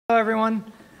Hello, everyone.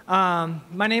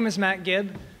 My name is Matt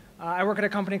Gibb. I work at a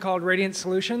company called Radiant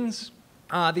Solutions.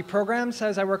 The program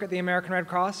says I work at the American Red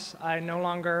Cross. I no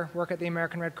longer work at the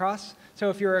American Red Cross. So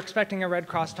if you're expecting a Red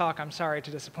Cross talk, I'm sorry to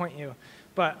disappoint you.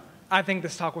 But I think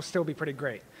this talk will still be pretty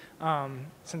great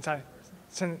since I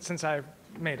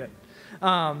made it.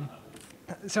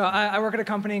 So I work at a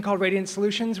company called Radiant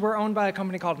Solutions. We're owned by a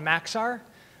company called Maxar.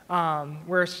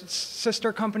 We're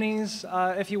sister companies,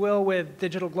 if you will, with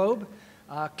Digital Globe.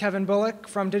 Kevin Bullock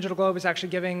from Digital Globe is actually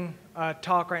giving a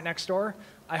talk right next door.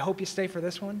 I hope you stay for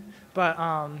this one. But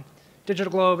Digital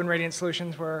Globe and Radiant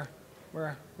Solutions, we're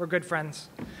good friends.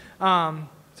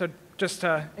 So just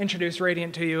to introduce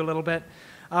Radiant to you a little bit,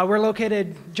 we're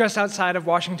located just outside of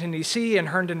Washington, D.C. in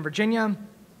Herndon, Virginia,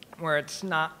 where it's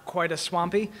not quite as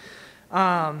swampy.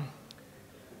 And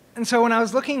so when I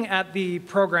was looking at the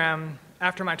program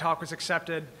after my talk was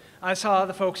accepted, I saw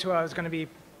the folks who I was going to be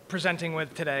presenting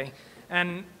with today.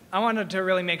 And I wanted to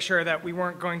really make sure that we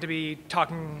weren't going to be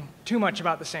talking too much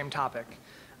about the same topic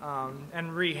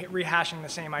and rehashing the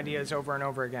same ideas over and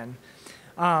over again.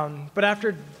 But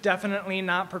after definitely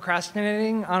not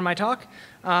procrastinating on my talk,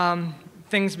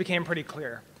 things became pretty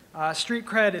clear. Street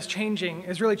cred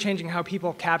is really changing how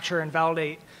people capture and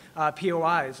validate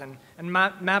POIs. And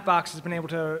Mapbox has been able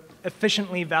to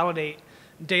efficiently validate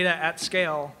data at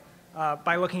scale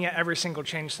by looking at every single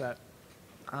change set.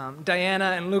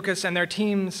 Diana and Lucas and their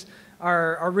teams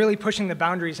are really pushing the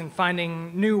boundaries and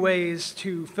finding new ways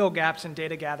to fill gaps in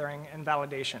data gathering and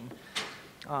validation.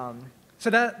 So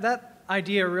that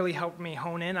idea really helped me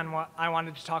hone in on what I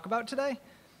wanted to talk about today.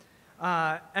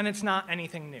 And it's not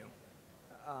anything new.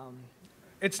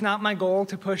 It's not my goal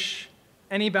to push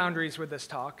any boundaries with this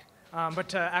talk, but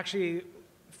to actually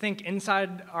think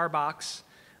inside our box,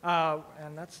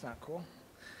 and that's not cool,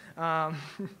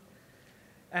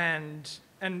 and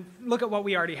look at what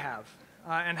we already have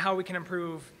and how we can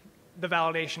improve the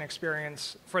validation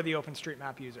experience for the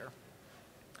OpenStreetMap user.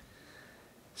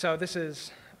 So this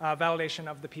is validation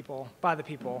of the people, by the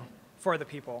people, for the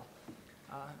people.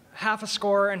 Half a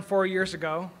score and 4 years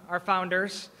ago, our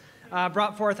founders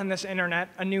brought forth on this internet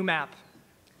a new map,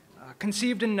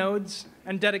 conceived in nodes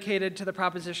and dedicated to the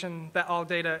proposition that all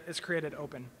data is created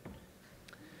open.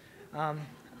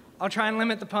 I'll try and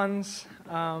limit the puns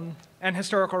and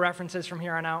historical references from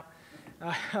here on out,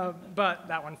 but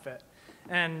that one fit.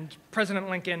 And President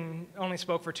Lincoln only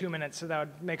spoke for 2 minutes, so that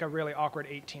would make a really awkward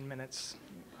 18 minutes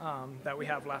that we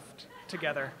have left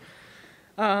together.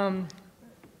 And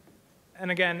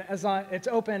again, it's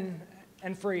open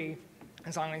and free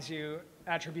as long as you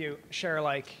attribute share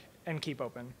alike and keep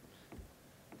open.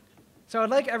 So I'd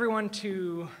like everyone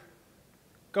to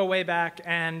go way back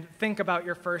and think about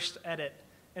your first edit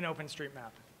in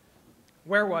OpenStreetMap.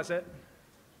 Where was it?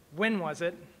 When was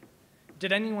it?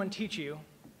 Did anyone teach you?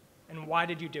 And why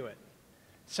did you do it?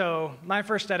 So my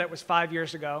first edit was 5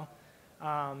 years ago.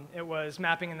 It was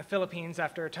mapping in the Philippines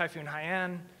after Typhoon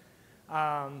Haiyan.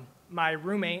 My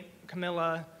roommate,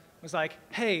 Camilla, was like,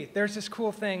 hey, there's this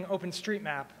cool thing,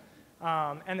 OpenStreetMap,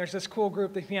 and there's this cool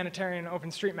group, the Humanitarian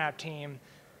OpenStreetMap team.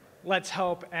 Let's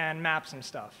help and map some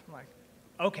stuff. I'm like,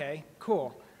 okay,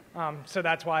 cool. So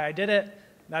that's why I did it.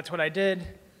 That's what I did.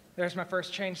 There's my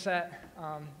first change set.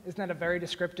 Isn't that a very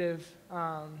descriptive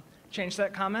change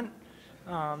set comment?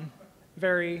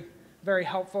 Very, very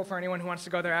helpful for anyone who wants to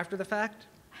go there after the fact.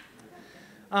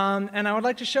 And I would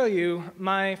like to show you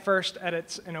my first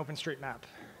edits in OpenStreetMap.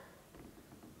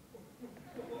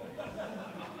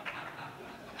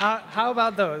 How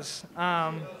about those?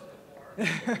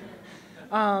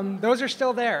 Those are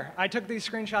still there. I took these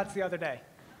screenshots the other day.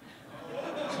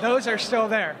 Those are still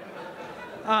there.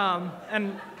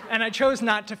 And I chose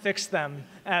not to fix them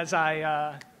as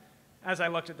I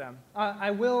looked at them.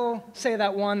 I will say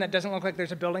that one that doesn't look like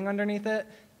there's a building underneath it,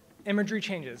 imagery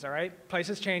changes, all right?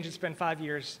 Places change, it's been 5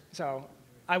 years, so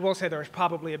I will say there was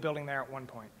probably a building there at one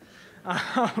point.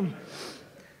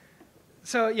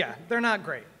 So yeah, they're not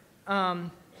great. I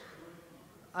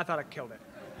thought I killed it.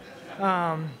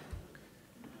 And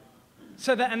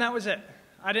that was it.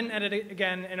 I didn't edit it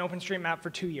again in OpenStreetMap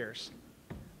for 2 years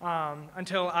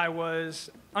until I was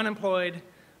unemployed,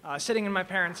 sitting in my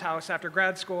parents' house after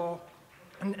grad school,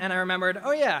 and I remembered,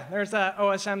 oh yeah, there's that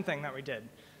OSM thing that we did.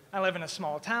 I live in a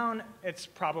small town. It's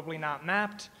probably not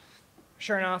mapped.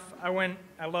 Sure enough, I went,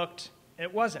 I looked,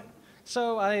 it wasn't.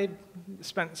 So I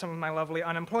spent some of my lovely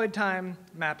unemployed time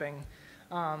mapping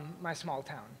my small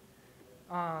town.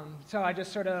 So I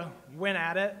just sort of went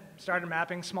at it, started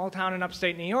mapping small town in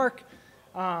upstate New York,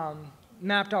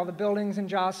 mapped all the buildings in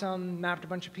JOSM, mapped a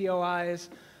bunch of POIs.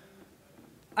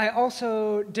 I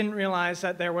also didn't realize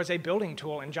that there was a building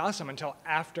tool in JOSM until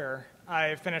after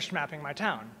I finished mapping my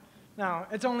town. Now,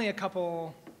 it's only a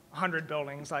couple hundred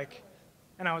buildings,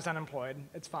 and I was unemployed.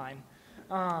 It's fine.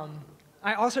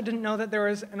 I also didn't know that there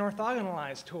was an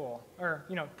orthogonalize tool, or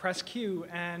press Q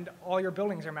and all your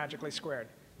buildings are magically squared.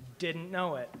 Didn't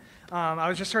know it. I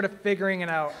was just sort of figuring it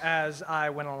out as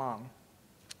I went along.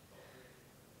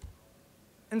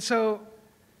 And so,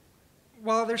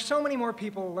 while there's so many more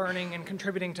people learning and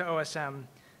contributing to OSM,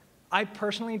 I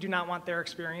personally do not want their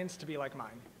experience to be like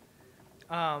mine.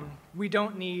 We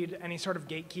don't need any sort of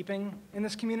gatekeeping in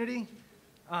this community.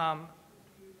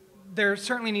 There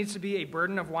certainly needs to be a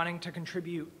burden of wanting to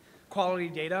contribute quality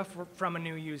data from a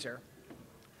new user.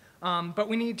 But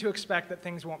we need to expect that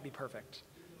things won't be perfect.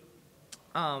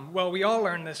 Well, we all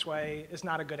learn this way is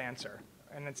not a good answer,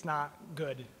 and it's not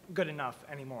good enough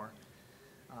anymore.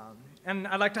 And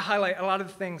I'd like to highlight a lot of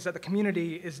the things that the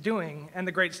community is doing and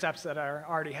the great steps that are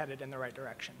already headed in the right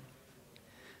direction.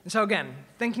 And so again,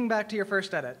 thinking back to your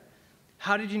first edit,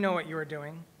 how did you know what you were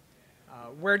doing?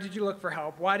 Where did you look for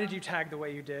help? Why did you tag the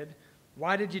way you did?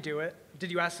 Why did you do it?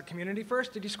 Did you ask the community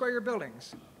first? Did you square your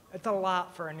buildings? It's a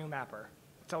lot for a new mapper.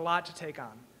 It's a lot to take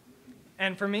on.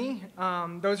 And for me,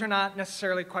 those are not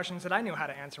necessarily questions that I knew how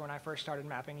to answer when I first started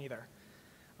mapping either.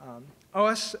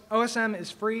 OSM is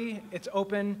free, it's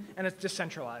open, and it's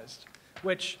decentralized,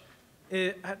 which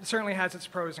it certainly has its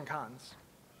pros and cons.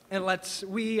 It lets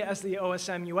we, as the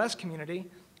OSM US community,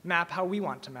 map how we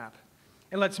want to map.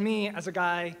 It lets me, as a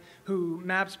guy who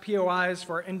maps POIs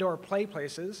for indoor play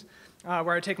places,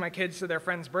 where I take my kids to their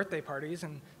friends' birthday parties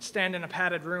and stand in a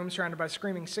padded room surrounded by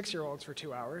screaming 6-year-olds for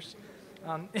 2 hours.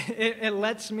 It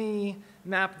lets me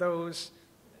map those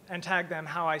and tag them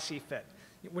how I see fit,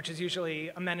 which is usually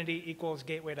amenity equals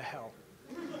gateway to hell.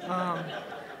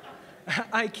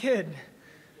 I kid,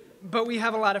 but we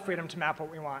have a lot of freedom to map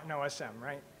what we want in OSM,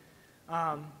 right?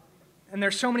 And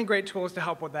there's so many great tools to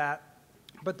help with that,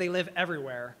 but they live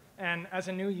everywhere. And as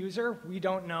a new user, we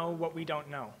don't know what we don't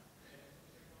know.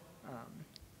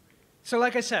 So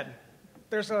like I said,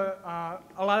 there's a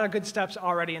lot of good steps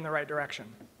already in the right direction.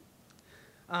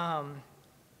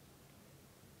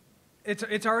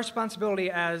 It's our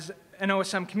responsibility as an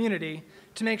OSM community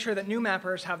to make sure that new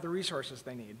mappers have the resources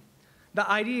they need. The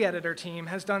ID editor team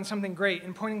has done something great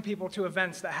in pointing people to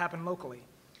events that happen locally.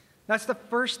 That's the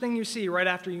first thing you see right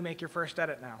after you make your first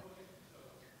edit now.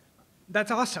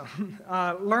 That's awesome.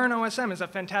 Learn OSM is a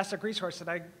fantastic resource that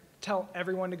I tell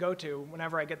everyone to go to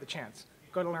whenever I get the chance.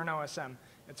 Go to Learn OSM.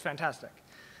 It's fantastic.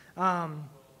 The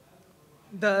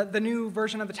new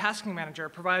version of the Tasking Manager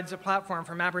provides a platform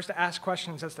for mappers to ask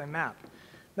questions as they map.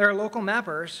 There are local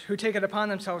mappers who take it upon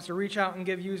themselves to reach out and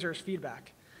give users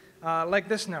feedback. Like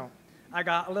this note I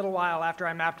got a little while after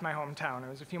I mapped my hometown. It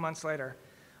was a few months later.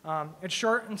 It's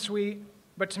short and sweet,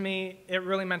 but to me, it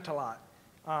really meant a lot.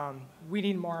 We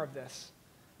need more of this.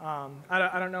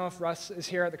 I don't know if Russ is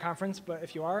here at the conference, but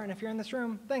if you are, and if you're in this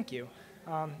room, thank you.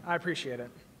 I appreciate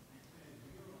it.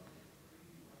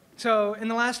 So in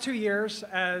the last 2 years,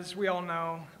 as we all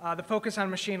know, the focus on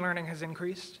machine learning has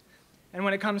increased. And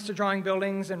when it comes to drawing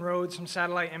buildings and roads from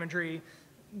satellite imagery,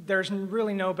 there's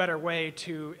really no better way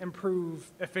to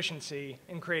improve efficiency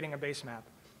in creating a base map.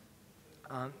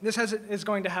 This is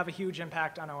going to have a huge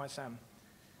impact on OSM.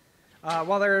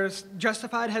 While there's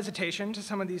justified hesitation to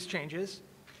some of these changes,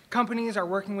 companies are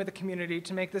working with the community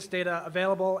to make this data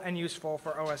available and useful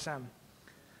for OSM.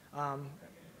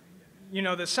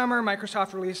 This summer,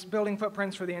 Microsoft released building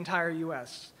footprints for the entire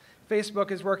US.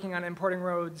 Facebook is working on importing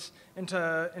roads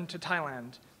into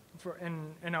Thailand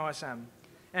in OSM.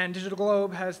 And Digital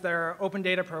Globe has their open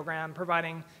data program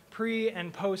providing pre-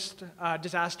 and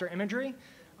post-disaster imagery,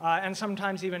 and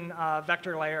sometimes even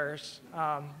vector layers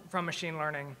from machine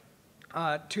learning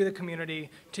to the community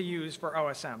to use for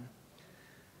OSM.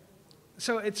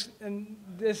 So and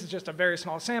this is just a very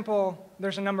small sample.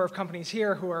 There's a number of companies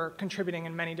here who are contributing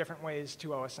in many different ways to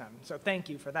OSM. So thank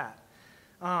you for that.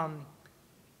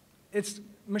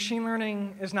 Machine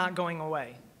learning is not going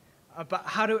away. But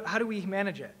how do we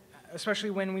manage it,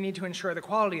 especially when we need to ensure the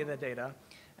quality of the data?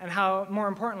 And more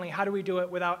importantly, how do we do it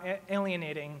without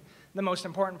alienating the most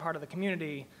important part of the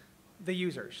community, the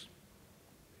users?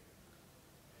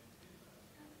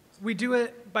 We do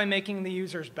it by making the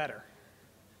users better.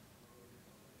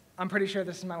 I'm pretty sure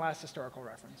this is my last historical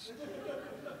reference.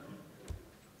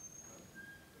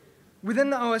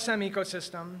 Within the OSM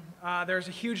ecosystem, there's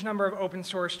a huge number of open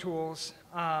source tools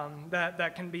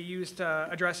that can be used to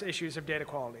address issues of data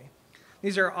quality.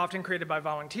 These are often created by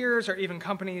volunteers or even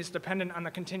companies dependent on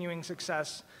the continuing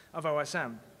success of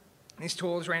OSM. These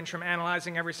tools range from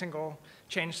analyzing every single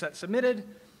change set submitted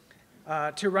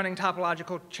to running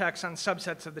topological checks on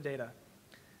subsets of the data.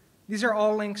 These are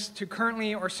all links to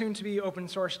currently or soon-to-be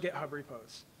open-source GitHub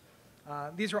repos.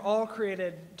 These were all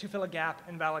created to fill a gap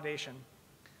in validation.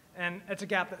 And it's a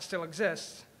gap that still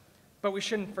exists, but we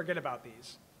shouldn't forget about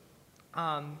these,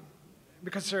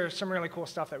 because there's some really cool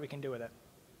stuff that we can do with it.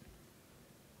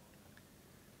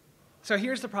 So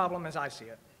here's the problem as I see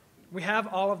it. We have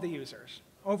all of the users,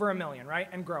 over 1 million, right,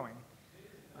 and growing.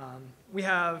 We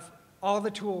have all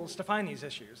the tools to find these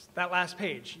issues. That last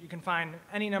page, you can find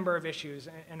any number of issues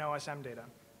in OSM data.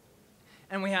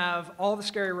 And we have all the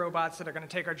scary robots that are going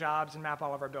to take our jobs and map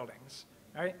all of our buildings,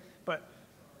 right? But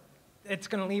it's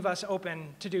going to leave us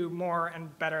open to do more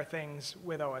and better things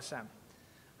with OSM.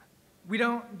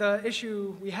 The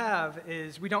issue we have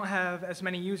is we don't have as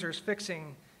many users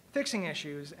fixing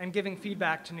issues and giving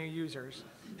feedback to new users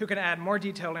who can add more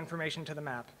detailed information to the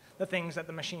map, the things that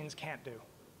the machines can't do.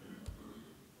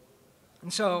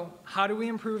 And so how do we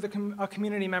improve a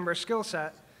community member's skill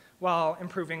set while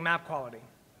improving map quality?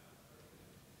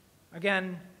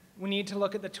 Again, we need to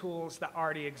look at the tools that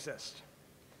already exist.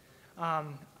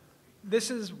 This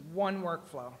is one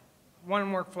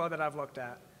workflow that I've looked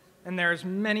at. And there's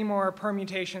many more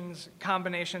permutations,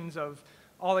 combinations of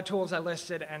all the tools I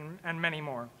listed and many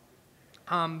more.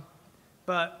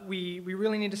 But we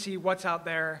really need to see what's out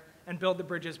there and build the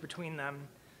bridges between them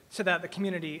so that the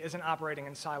community isn't operating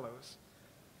in silos.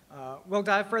 We'll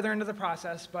dive further into the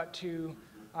process, but to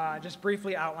just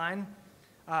briefly outline,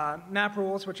 map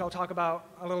rules, which I'll talk about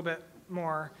a little bit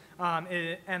more,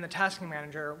 and the tasking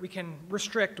manager, we can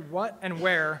restrict what and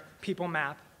where people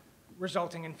map,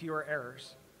 resulting in fewer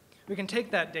errors. We can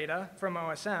take that data from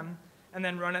OSM and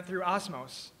then run it through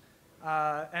Osmos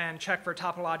and check for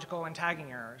topological and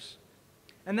tagging errors.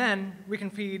 And then we can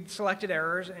feed selected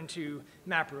errors into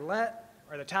Map Roulette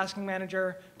or the tasking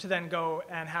manager to then go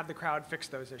and have the crowd fix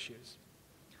those issues.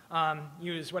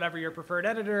 Use whatever your preferred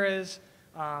editor is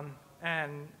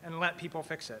and let people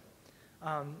fix it.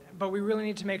 But we really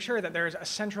need to make sure that there's a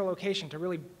central location to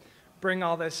really bring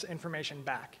all this information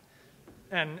back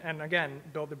and again,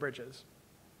 build the bridges.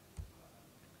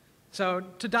 So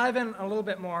to dive in a little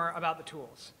bit more about the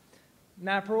tools,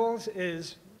 Map Rules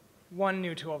is one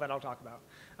new tool that I'll talk about.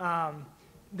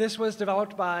 This was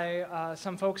developed by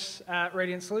some folks at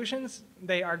Radiant Solutions.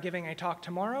 They are giving a talk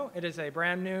tomorrow. It is a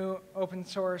brand new open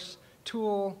source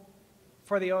tool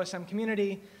for the OSM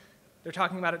community. They're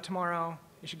talking about it tomorrow.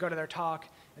 You should go to their talk.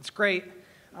 It's great.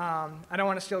 I don't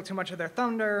want to steal too much of their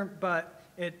thunder, but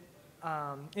it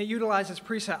utilizes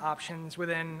preset options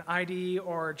within ID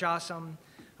or JOSM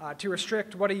to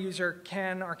restrict what a user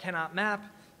can or cannot map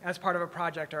as part of a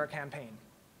project or a campaign.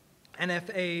 And if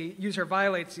a user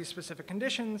violates these specific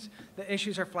conditions, the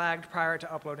issues are flagged prior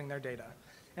to uploading their data.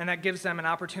 And that gives them an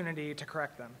opportunity to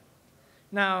correct them.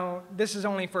 Now, this is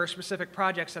only for specific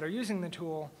projects that are using the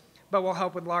tool, but will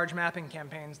help with large mapping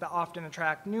campaigns that often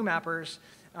attract new mappers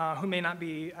who may not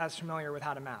be as familiar with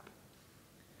how to map.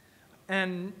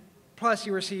 And plus,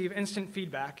 you receive instant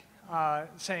feedback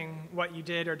saying what you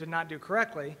did or did not do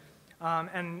correctly.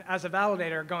 And as a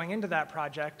validator going into that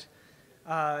project,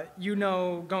 you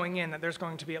know going in that there's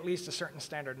going to be at least a certain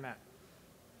standard met.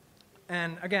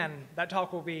 And again, that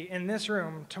talk will be in this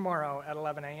room tomorrow at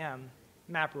 11 a.m.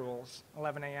 Map Rules,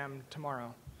 11 a.m.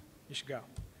 tomorrow. You should go.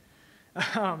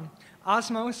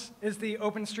 Osmos is the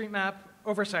OpenStreetMap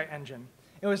oversight engine.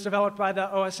 It was developed by the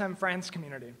OSM France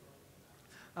community.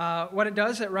 What it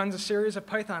does, it runs a series of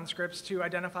Python scripts to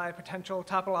identify potential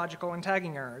topological and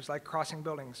tagging errors, like crossing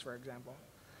buildings, for example.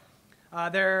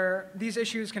 These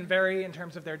issues can vary in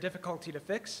terms of their difficulty to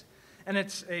fix, and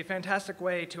it's a fantastic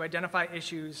way to identify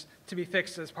issues to be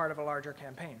fixed as part of a larger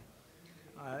campaign.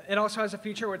 It also has a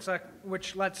feature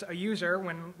which lets a user,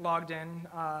 when logged in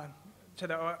to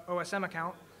the OSM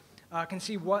account, can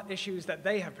see what issues that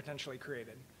they have potentially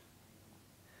created.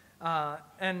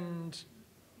 And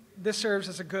this serves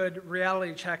as a good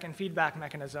reality check and feedback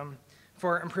mechanism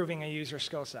for improving a user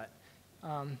skill set.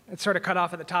 It's sort of cut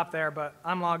off at the top there, but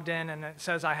I'm logged in and it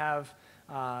says I have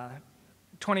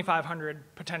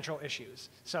 2,500 potential issues.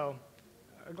 So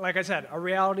like I said, a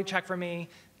reality check for me.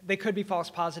 They could be false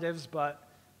positives, but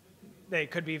they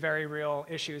could be very real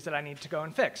issues that I need to go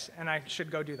and fix, and I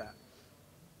should go do that.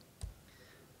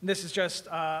 This is just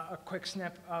a quick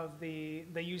snip of the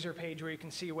user page where you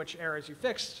can see which errors you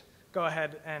fixed. Go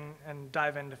ahead and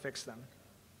dive in to fix them.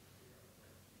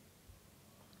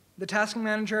 The tasking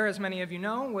manager, as many of you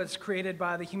know, was created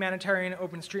by the humanitarian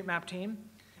OpenStreetMap team.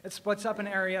 It splits up an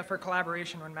area for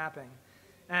collaboration when mapping.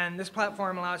 And this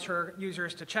platform allows for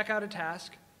users to check out a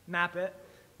task, map it,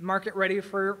 mark it ready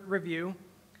for review,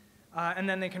 and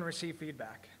then they can receive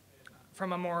feedback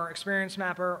from a more experienced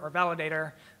mapper or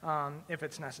validator if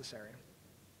it's necessary.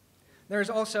 There's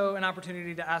also an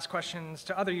opportunity to ask questions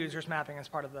to other users mapping as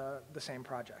part of the same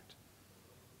project.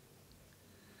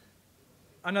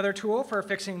 Another tool for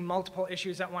fixing multiple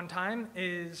issues at one time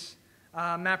is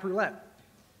Map Roulette.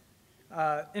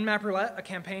 In Map Roulette, a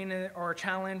campaign or a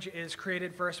challenge is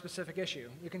created for a specific issue.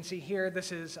 You can see here,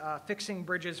 this is fixing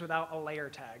bridges without a layer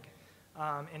tag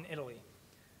in Italy.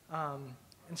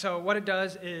 And so what it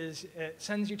does is it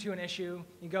sends you to an issue,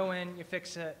 you go in, you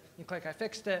fix it, you click I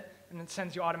fixed it, and it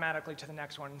sends you automatically to the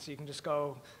next one, so you can just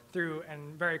go through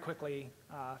and very quickly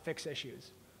fix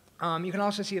issues. You can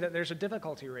also see that there's a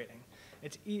difficulty rating.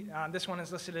 This one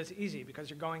is listed as easy because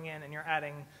you're going in and you're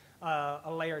adding a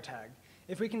layer tag.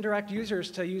 If we can direct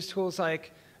users to use tools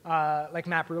like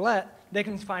Map Roulette, they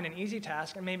can find an easy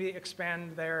task and maybe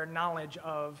expand their knowledge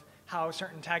of how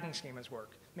certain tagging schemas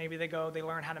work. Maybe they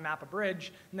learn how to map a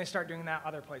bridge, and they start doing that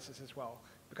other places as well,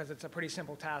 because it's a pretty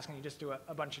simple task, and you just do it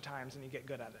a bunch of times, and you get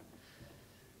good at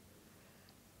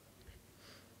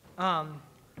it.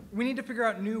 We need to figure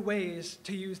out new ways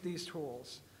to use these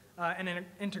tools and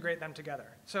integrate them together.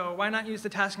 So why not use the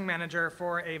tasking manager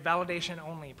for a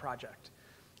validation-only project?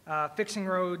 Fixing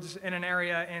roads in an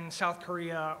area in South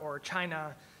Korea or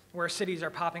China where cities are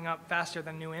popping up faster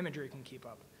than new imagery can keep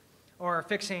up. Or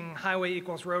fixing highway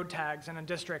equals road tags in a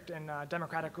district in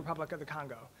Democratic Republic of the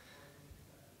Congo.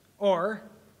 Or,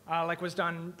 like was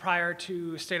done prior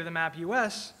to State of the Map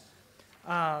US,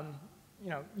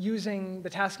 using the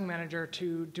tasking manager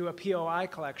to do a POI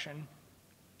collection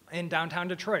in downtown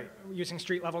Detroit using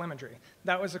street level imagery.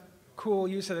 That was a cool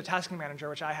use of the tasking manager,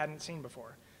 which I hadn't seen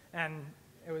before, and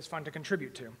it was fun to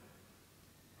contribute to.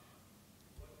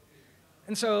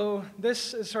 And so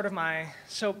this is sort of my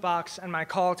soapbox and my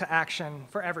call to action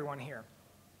for everyone here.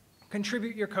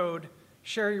 Contribute your code,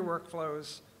 share your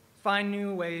workflows, find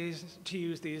new ways to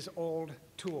use these old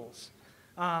tools.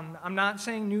 I'm not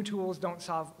saying new tools don't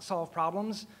solve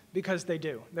problems, because they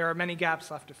do. There are many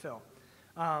gaps left to fill.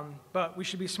 But we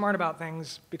should be smart about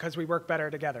things because we work better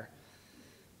together.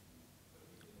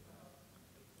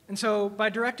 And so by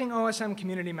directing OSM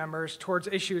community members towards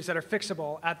issues that are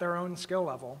fixable at their own skill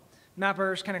level,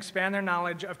 mappers can expand their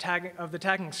knowledge of the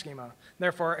tagging schema,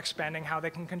 therefore expanding how they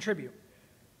can contribute.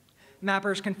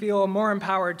 Mappers can feel more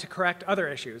empowered to correct other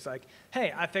issues, like,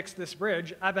 hey, I fixed this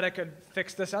bridge, I bet I could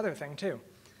fix this other thing too.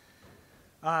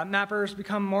 Mappers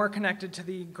become more connected to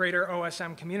the greater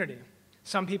OSM community.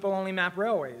 Some people only map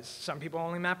railways, some people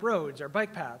only map roads or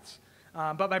bike paths.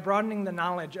 But by broadening the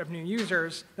knowledge of new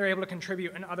users, they're able to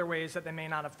contribute in other ways that they may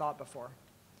not have thought before,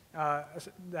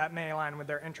 that may align with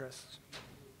their interests.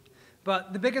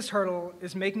 But the biggest hurdle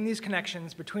is making these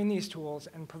connections between these tools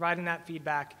and providing that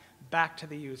feedback back to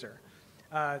the user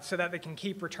so that they can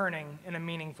keep returning in a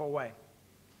meaningful way.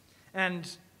 And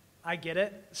I get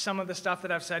it. Some of the stuff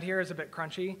that I've said here is a bit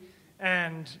crunchy.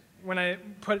 And when I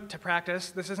put it to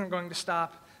practice, this isn't going to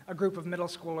stop a group of middle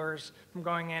schoolers from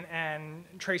going in and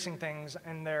tracing things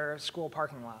in their school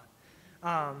parking lot.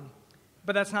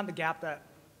 But that's not the gap that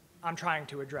I'm trying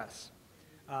to address.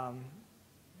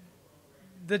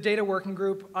 The data working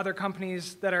group, other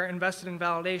companies that are invested in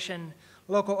validation,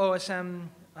 local OSM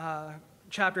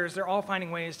chapters, they're all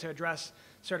finding ways to address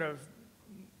sort of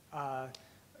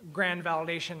grand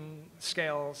validation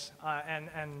scales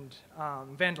and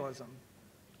vandalism.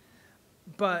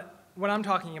 But what I'm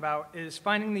talking about is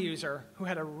finding the user who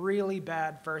had a really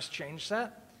bad first change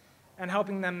set and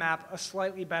helping them map a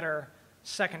slightly better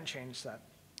second change set.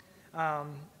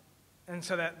 And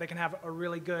so that they can have a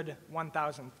really good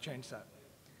 1,000th change set.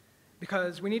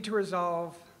 Because we need to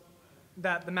resolve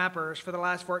that the mappers for the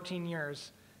last 14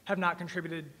 years have not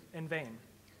contributed in vain.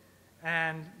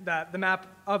 And that the map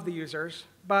of the users,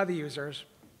 by the users,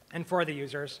 and for the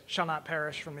users shall not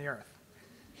perish from the earth.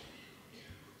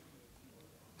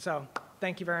 So,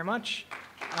 thank you very much.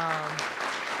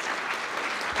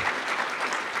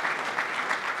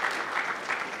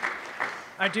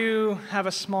 I do have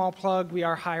a small plug. We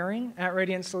are hiring at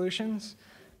Radiant Solutions.